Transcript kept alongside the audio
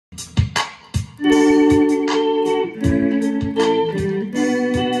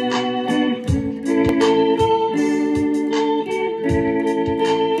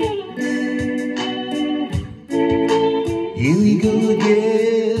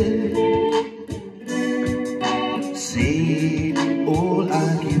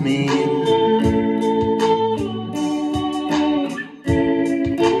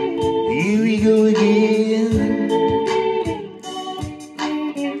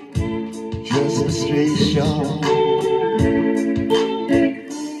frustration.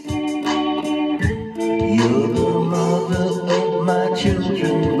 You're the mother of my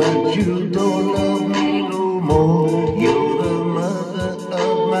children, but you don't love me no more. You're the mother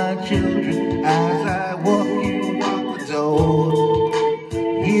of my children. As I walk, you walk the door.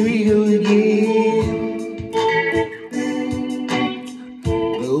 Here we go again.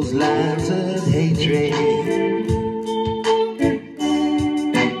 Those lines of hatred.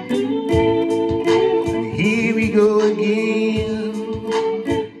 Here we go again.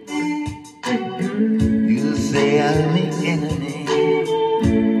 You say I'm the enemy.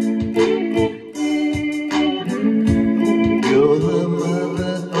 You're the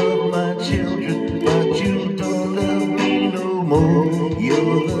mother of my children, but you don't love me no more.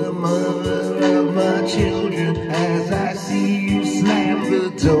 You're the mother of my children. As I see you slam the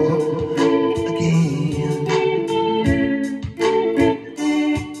door again.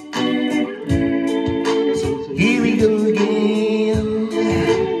 So here we go again.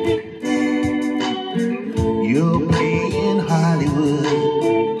 You're playing Hollywood,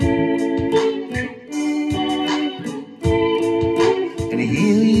 and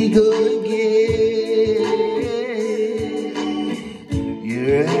here we go again.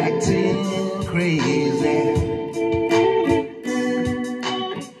 You're acting crazy.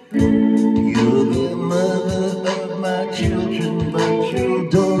 You're the mother of my children, but you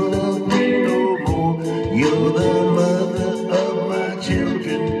don't love me no more. You're the mother of my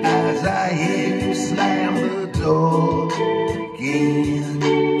children. As I hear you slam the door again.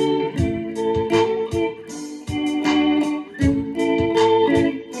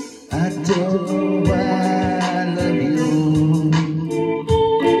 I don't know why I love you.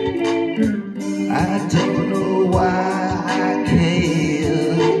 I don't know why I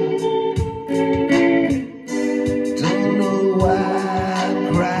care. Don't know why I'm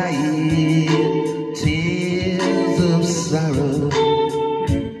crying tears of sorrow.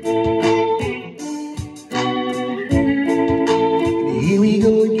 Here we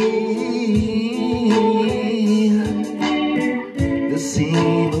go again. The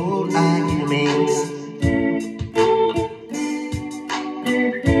same old arguments.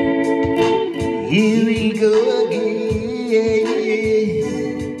 Here we go again.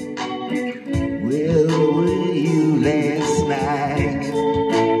 Where were you last night?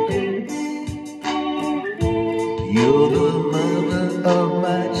 You're the mother of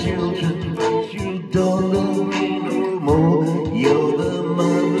my children, but you don't love me no more. You're the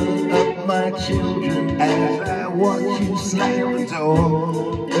mother of my children. As I watch you slam the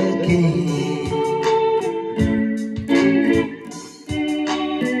door again.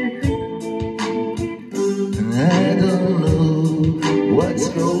 And I don't know what's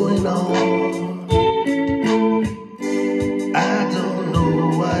going on. I don't know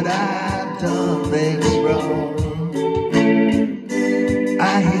what I've done that's wrong.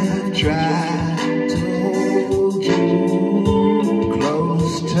 I have tried to hold you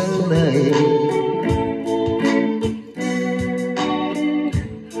close tonight.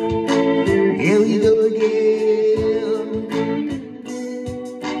 Here we go again.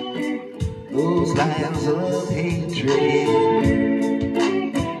 Those lines of hatred.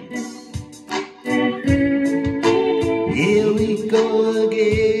 Here we go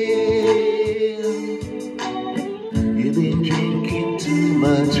again. You've been drinking too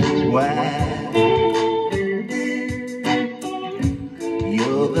much wine.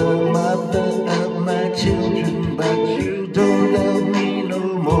 You're the mother of my children, but you don't love me no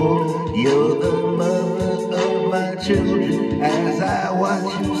more. You're the mother of my children. As I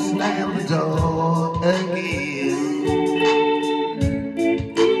watch you slam the door again.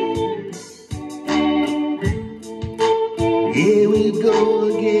 Here we go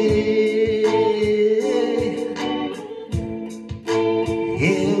again.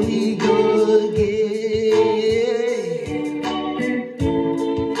 Here we go again.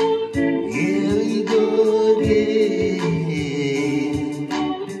 Here we go again.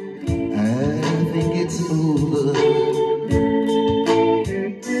 I think it's over.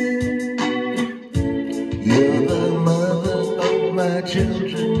 You're the mother of my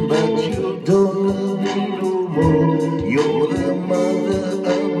children, but you don't love me no more. You're the mother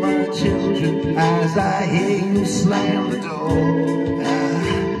of my children. As I hear you slam the door, I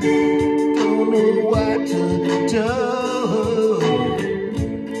don't know what to do.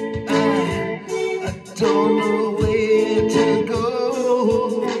 I don't know where to go.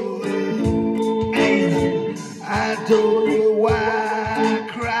 And I don't know why I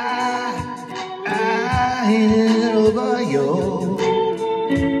cry over you.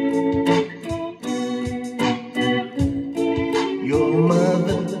 Your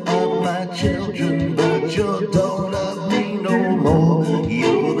mother of my children, but you don't love me no more.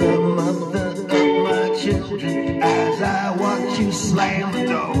 You're the mother of my children as I watch you slam the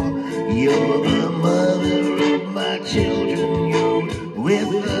door. You're the mother of my children, you're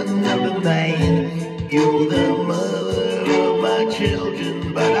with another man. You're the mother of my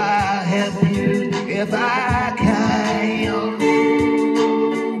children, but I'll help you if I can.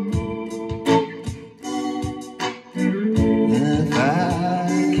 If I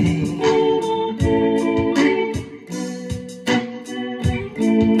can.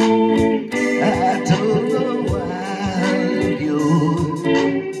 I don't know why you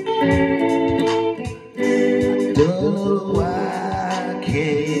don't know why I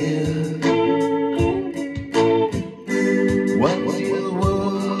care. Once you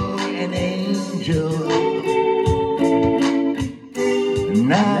were an angel,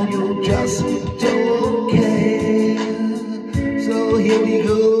 now you just don't care. So here we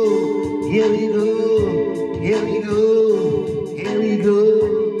go, here we go, here we go, here we go,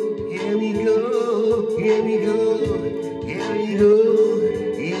 here we go, here we go, here we go,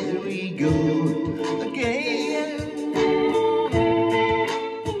 here we go again.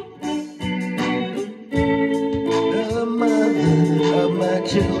 The mother of my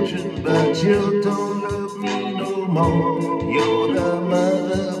children, but you don't love me no more. You're the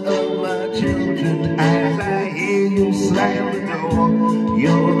mother of my children as I hear you slam the door.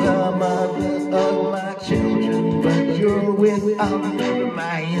 You're the mother of my children, but you're with another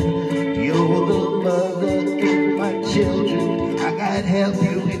man. You're the mother of my children, I can't help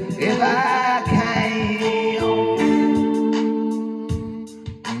you if I